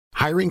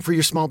Hiring for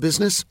your small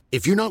business?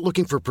 If you're not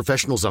looking for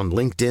professionals on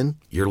LinkedIn,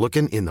 you're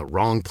looking in the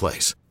wrong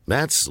place.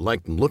 That's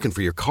like looking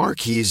for your car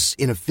keys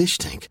in a fish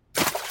tank.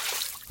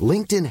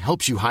 LinkedIn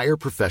helps you hire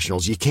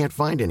professionals you can't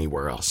find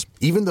anywhere else,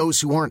 even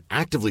those who aren't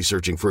actively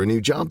searching for a new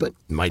job but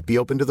might be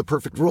open to the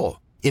perfect role.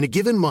 In a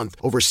given month,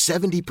 over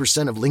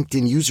 70% of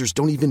LinkedIn users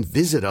don't even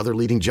visit other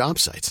leading job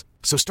sites.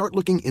 So start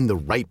looking in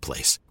the right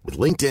place. With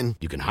LinkedIn,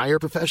 you can hire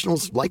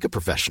professionals like a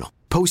professional.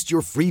 Post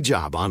your free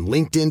job on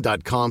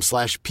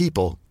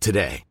linkedin.com/people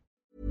today.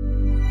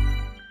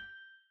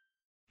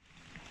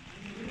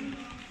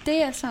 Det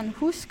jeg sådan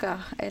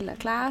husker, eller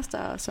klarest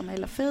og som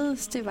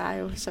allerfedest, det var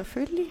jo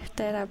selvfølgelig,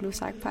 da der blev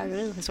sagt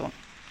Pakkeriet Hadsund.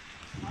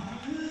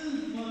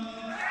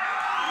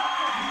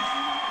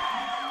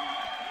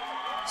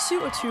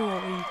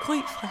 ...27-årige Gry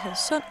fra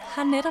Hadsund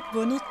har netop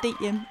vundet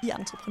DM i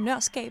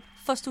entreprenørskab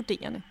for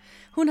studerende.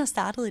 Hun har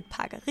startet et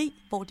pakkeri,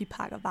 hvor de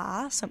pakker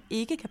varer, som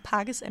ikke kan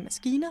pakkes af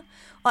maskiner,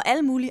 og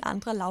alle mulige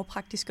andre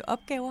lavpraktiske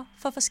opgaver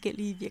for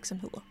forskellige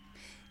virksomheder.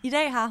 I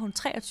dag har hun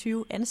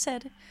 23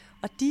 ansatte,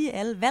 og de er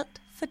alle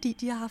valgt, fordi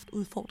de har haft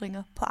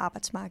udfordringer på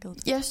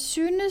arbejdsmarkedet. Jeg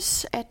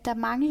synes, at der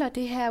mangler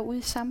det her ude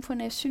i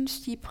samfundet. Jeg synes,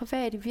 de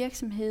private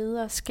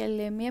virksomheder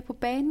skal mere på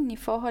banen i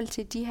forhold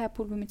til de her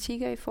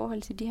problematikker, i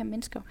forhold til de her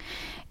mennesker.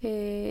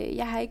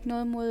 Jeg har ikke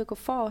noget mod at gå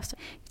forrest.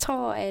 Jeg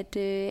tror,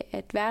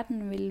 at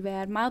verden vil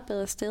være et meget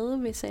bedre sted,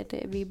 hvis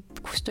vi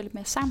kunne stå lidt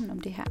mere sammen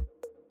om det her.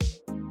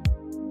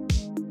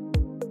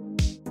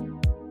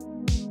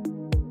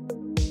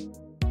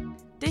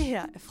 Det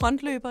her er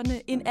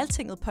Frontløberne, en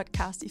Altinget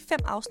podcast i 5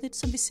 afsnit,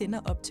 som vi sender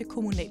op til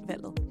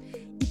kommunalvalget.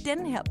 I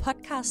denne her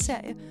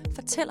podcastserie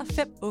fortæller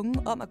 5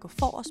 unge om at gå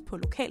forrest på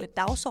lokale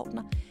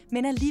dagsordner,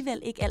 men alligevel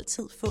ikke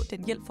altid få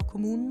den hjælp fra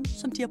kommunen,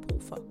 som de har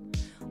brug for.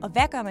 Og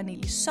hvad gør man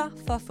egentlig så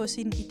for at få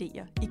sine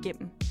idéer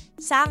igennem?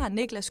 Sara,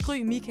 Niklas,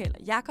 Gry, Michael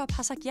og Jakob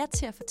har sagt ja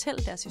til at fortælle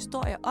deres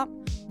historier om,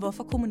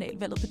 hvorfor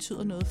kommunalvalget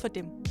betyder noget for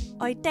dem.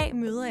 Og i dag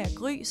møder jeg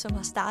Gry, som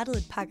har startet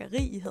et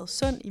pakkeri i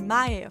Hadsund i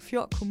Mariager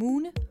Fjord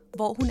Kommune,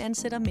 hvor hun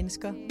ansætter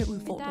mennesker med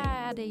udfordringer.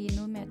 Der er det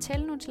noget med at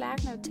tælle nogle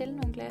tallerkener, tælle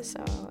nogle glas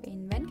og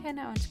en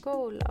vandkande og en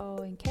skål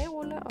og en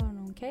kagerulle og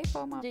nogle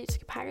kageformer. Det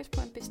skal pakkes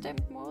på en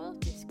bestemt måde.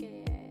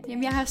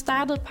 Jamen, jeg har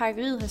startet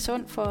pakkeriet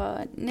Hadsund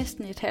for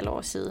næsten et halvt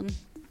år siden.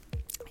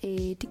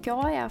 Det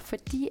gjorde jeg,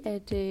 fordi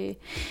at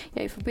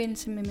jeg i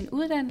forbindelse med min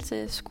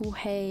uddannelse skulle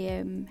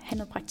have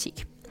noget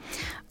praktik.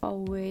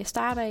 Og jeg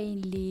starter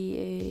egentlig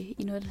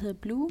i noget, der hedder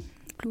Blue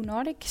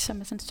Nordic, som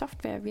er sådan en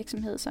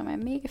softwarevirksomhed, som er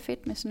mega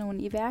fedt med sådan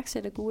nogle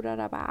iværksættergutter,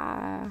 der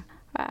bare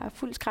er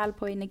fuld skrald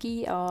på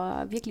energi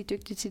og virkelig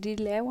dygtige til det,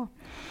 de laver.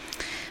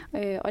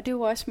 Og det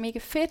var også mega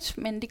fedt,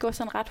 men det går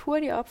sådan ret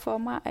hurtigt op for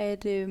mig,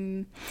 at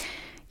jeg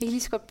lige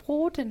skal godt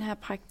bruge den her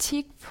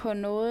praktik på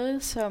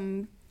noget,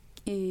 som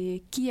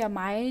giver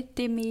mig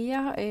det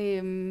mere,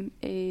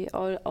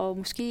 og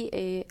måske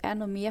er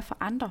noget mere for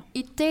andre.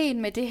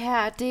 Ideen med det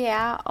her, det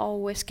er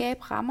at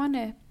skabe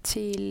rammerne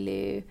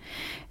til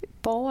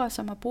borgere,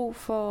 som har brug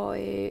for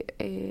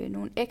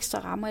nogle ekstra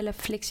rammer eller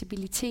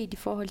fleksibilitet i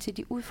forhold til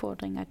de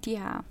udfordringer, de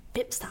har.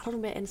 Hvem starter du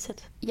med at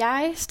ansætte?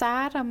 Jeg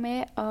starter med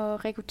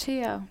at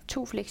rekruttere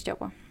 2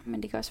 flexjobber,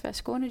 men det kan også være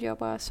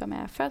skånejobber, som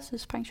er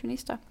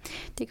førtidspensionister.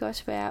 Det kan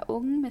også være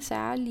unge med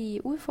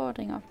særlige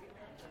udfordringer.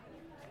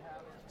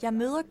 Jeg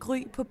møder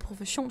Gry på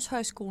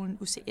Professionshøjskolen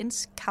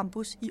UCN's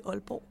campus i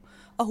Aalborg,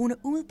 og hun er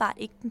umiddelbart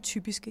ikke den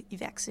typiske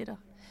iværksætter.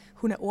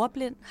 Hun er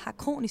ordblind, har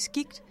kronisk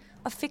gigt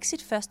og fik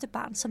sit første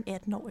barn som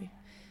 18-årig.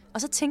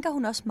 Og så tænker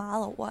hun også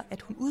meget over,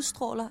 at hun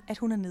udstråler, at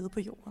hun er nede på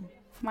jorden.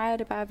 For mig er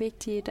det bare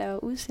vigtigt at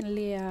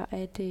udsignalere,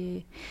 at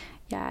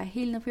jeg er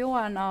helt nede på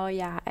jorden, og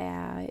jeg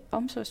er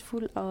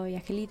omsorgsfuld, og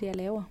jeg kan lide det, jeg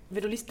laver.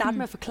 Vil du lige starte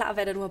med at forklare,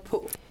 hvad det er, du har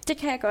på? Det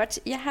kan jeg godt.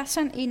 Jeg har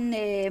sådan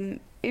en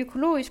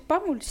økologisk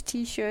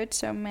bomulds-t-shirt,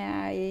 som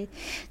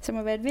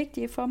har været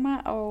vigtig for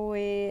mig, og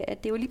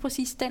at det var lige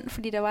præcis den,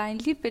 fordi der var en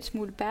lille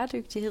smule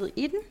bæredygtighed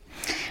i den,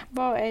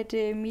 hvor at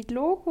mit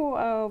logo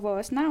og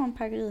vores navn,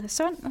 Pakkeriet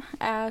Hadsund,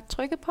 er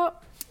trykket på.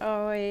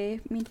 Og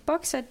mine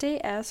bukser, det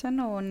er sådan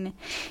nogle,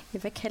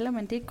 hvad kalder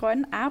man det,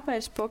 grønne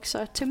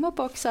arbejdsbukser,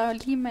 tømmerbukser,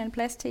 lige med en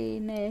plads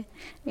til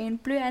en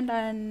blyant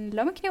og en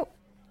lommekniv.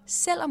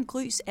 Selvom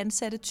Grys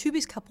ansatte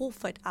typisk har brug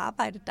for et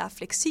arbejde, der er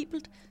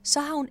fleksibelt, så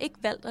har hun ikke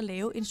valgt at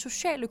lave en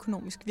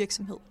socialøkonomisk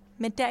virksomhed,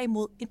 men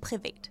derimod en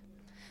privat.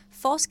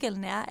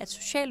 Forskellen er, at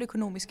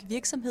socialøkonomiske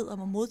virksomheder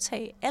må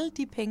modtage alle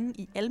de penge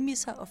i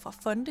almisser og fra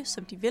fonde,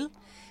 som de vil,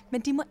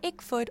 men de må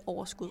ikke få et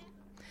overskud.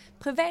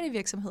 Private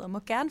virksomheder må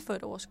gerne få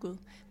et overskud,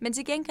 men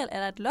til gengæld er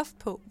der et loft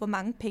på, hvor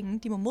mange penge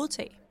de må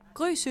modtage.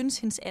 Gry synes,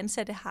 hendes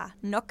ansatte har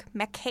nok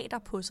mærkater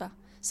på sig,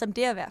 som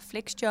det at være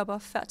flexjobber,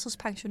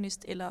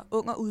 førtidspensionist eller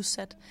ung og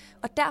udsat,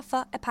 og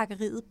derfor er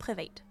pakkeriet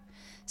privat.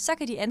 Så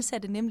kan de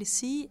ansatte nemlig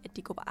sige, at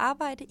de går på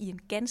arbejde i en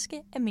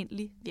ganske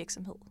almindelig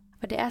virksomhed.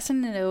 Og det er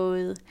sådan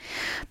noget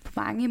på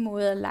mange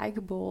måder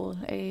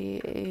likeable,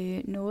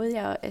 noget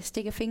jeg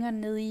stikker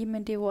fingrene ned i,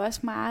 men det er jo også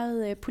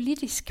meget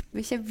politisk.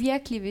 Hvis jeg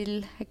virkelig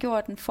ville have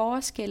gjort en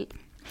forskel,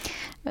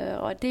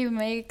 og det er jo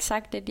ikke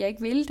sagt, at jeg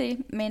ikke vil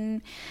det,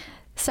 men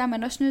så er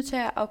man også nødt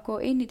til at gå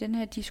ind i den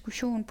her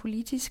diskussion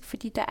politisk,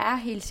 fordi der er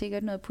helt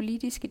sikkert noget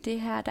politisk i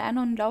det her. Der er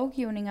nogle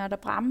lovgivninger, der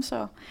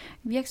bremser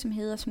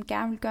virksomheder, som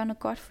gerne vil gøre noget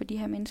godt for de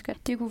her mennesker.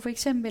 Det kunne for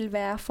eksempel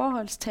være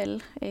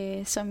forholdstal,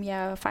 som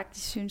jeg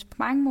faktisk synes på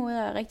mange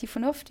måder er rigtig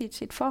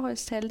fornuftigt. Et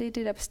forholdstal, det er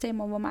det, der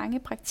bestemmer, hvor mange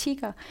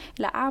praktikker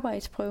eller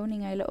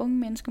arbejdsprøvninger eller unge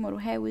mennesker må du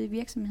have ude i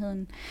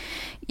virksomheden,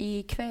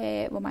 i kvæg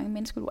af, hvor mange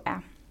mennesker du er.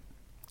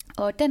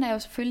 Og den er jo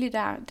selvfølgelig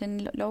der,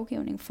 den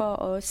lovgivning, for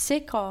at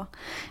sikre,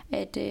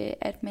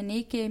 at man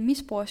ikke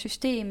misbruger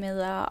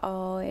systemet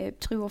og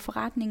driver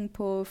forretningen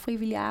på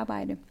frivillig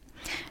arbejde.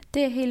 Det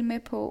er jeg helt med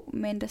på,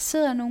 men der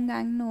sidder nogle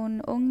gange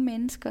nogle unge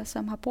mennesker,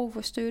 som har brug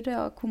for støtte,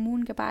 og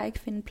kommunen kan bare ikke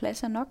finde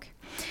pladser nok.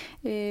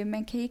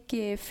 Man kan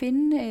ikke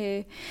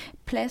finde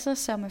pladser,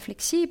 som er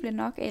fleksible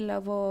nok, eller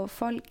hvor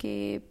folk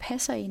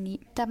passer ind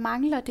i. Der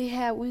mangler det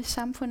her ude i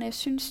samfundet. Jeg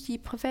synes, de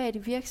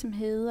private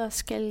virksomheder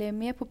skal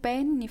mere på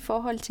banen i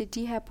forhold til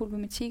de her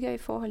problematikker, i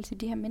forhold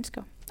til de her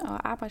mennesker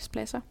og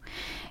arbejdspladser.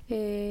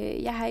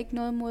 Jeg har ikke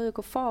noget mod at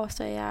gå for,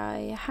 så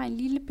jeg har et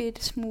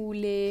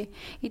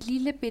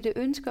lille bitte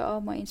ønske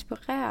om at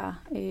inspirere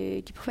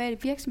de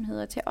private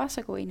virksomheder til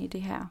også at gå ind i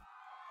det her.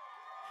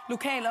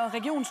 Lokal- og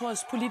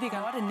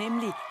regionsrådspolitikere måtte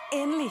nemlig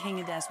endelig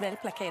hænge deres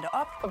valgplakater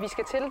op. Og vi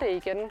skal til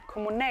det igen,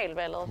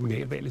 kommunalvalget.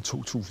 Kommunalvalget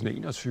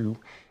 2021.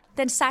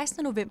 Den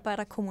 16. november er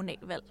der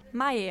kommunalvalg.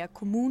 Mariager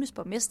Kommunes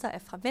borgmester er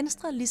fra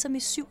Venstre, ligesom i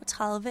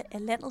 37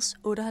 af landets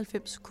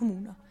 98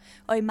 kommuner.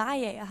 Og i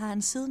Mariager har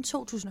han siden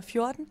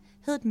 2014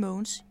 heddet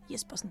Mogens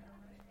Jespersen.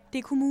 Det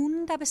er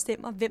kommunen, der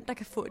bestemmer, hvem der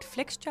kan få et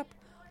flexjob,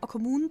 og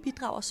kommunen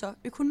bidrager så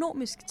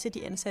økonomisk til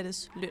de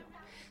ansattes løn.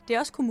 Det er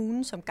også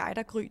kommunen, som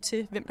guider Gry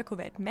til, hvem der kunne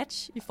være et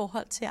match i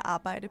forhold til at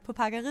arbejde på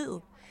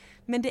pakkeriet.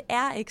 Men det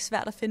er ikke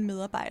svært at finde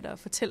medarbejdere,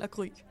 fortæller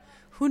Gry.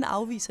 Hun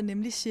afviser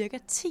nemlig cirka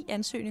 10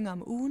 ansøgninger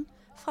om ugen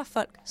fra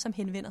folk, som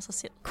henvender sig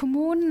selv.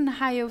 Kommunen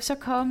har jo så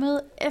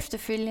kommet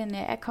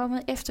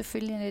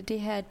efterfølgende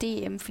det her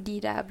DM, fordi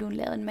der er blevet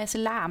lavet en masse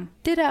larm.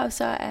 Det der jo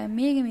så er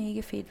mega, mega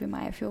fedt ved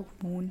Mariagerfjord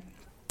Kommune,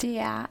 det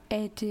er,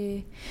 at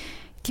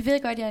de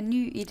ved godt, at jeg er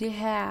ny i det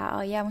her,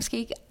 og jeg er måske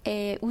ikke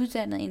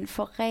uddannet inden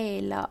for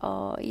regler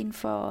og inden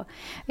for,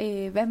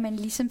 hvad man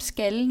ligesom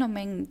skal, når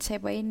man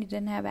taber ind i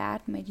den her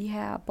verden med de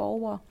her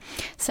borgere.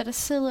 Så der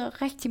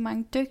sidder rigtig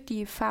mange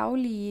dygtige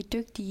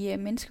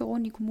mennesker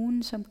rundt i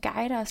kommunen, som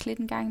guider os lidt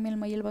en gang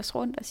imellem og hjælper os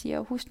rundt og siger,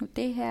 husk nu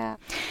det her.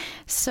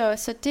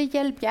 Så det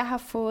hjælp, jeg har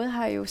fået,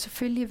 har jo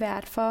selvfølgelig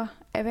været for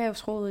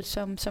Erhvervsrådet,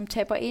 som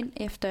taber ind,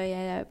 efter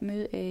jeg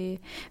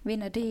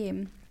vinder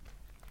DM.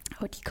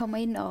 Og de kommer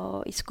ind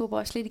og skubber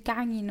os lidt i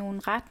gang i nogle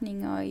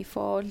retninger i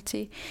forhold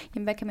til,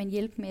 jamen, hvad kan man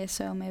hjælpe med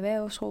som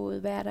erhvervsråd?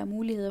 Hvad er der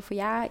muligheder for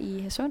jer i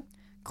Hadsund?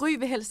 Gry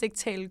vil helst ikke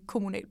tale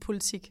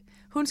kommunalpolitik.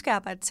 Hun skal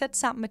arbejde tæt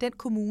sammen med den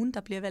kommune,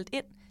 der bliver valgt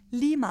ind,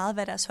 lige meget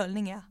hvad deres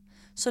holdning er.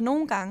 Så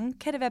nogle gange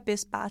kan det være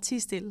bedst bare at tie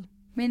stille.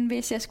 Men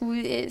hvis jeg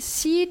skulle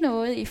sige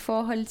noget i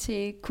forhold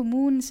til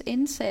kommunens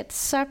indsats,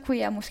 så kunne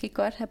jeg måske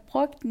godt have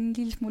brugt en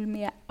lille smule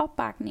mere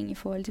opbakning i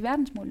forhold til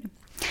verdensmålene.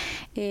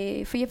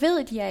 For jeg ved,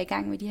 at de er i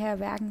gang med de her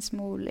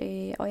verdensmål,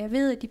 og jeg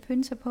ved, at de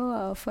pynser på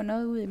at få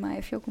noget ud i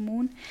Mariagerfjord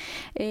Kommune.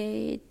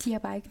 De har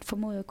bare ikke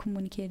formået at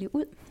kommunikere det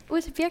ud.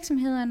 Ud til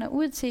virksomhederne,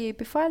 ud til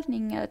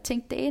befolkningen og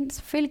tænke det ind.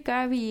 Selvfølgelig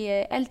gør vi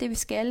alt det, vi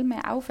skal med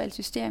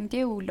affaldssystemet. Det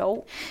er jo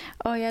lov.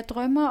 Og jeg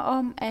drømmer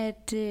om,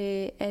 at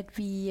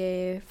vi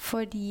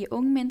får de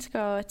unge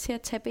mennesker til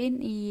at tabe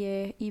ind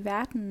i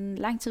verden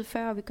lang tid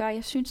før vi gør.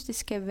 Jeg synes, det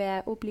skal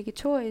være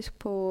obligatorisk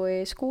på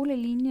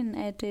skolelinjen,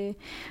 at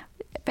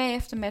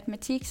bagefter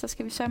matematik, så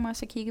skal vi så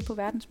også kigge på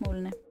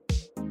verdensmålene.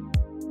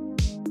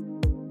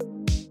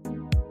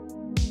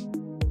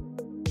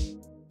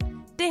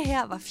 Det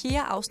her var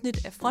 4.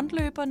 afsnit af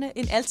Frontløberne,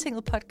 en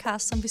Altinget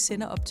podcast, som vi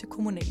sender op til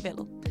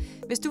kommunalvalget.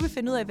 Hvis du vil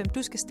finde ud af, hvem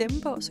du skal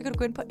stemme på, så kan du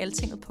gå ind på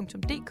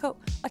altinget.dk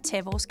og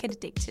tage vores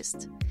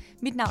kandidattest.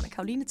 Mit navn er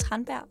Caroline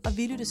Tranberg, og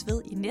vi lyttes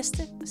ved i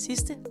næste og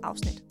sidste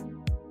afsnit.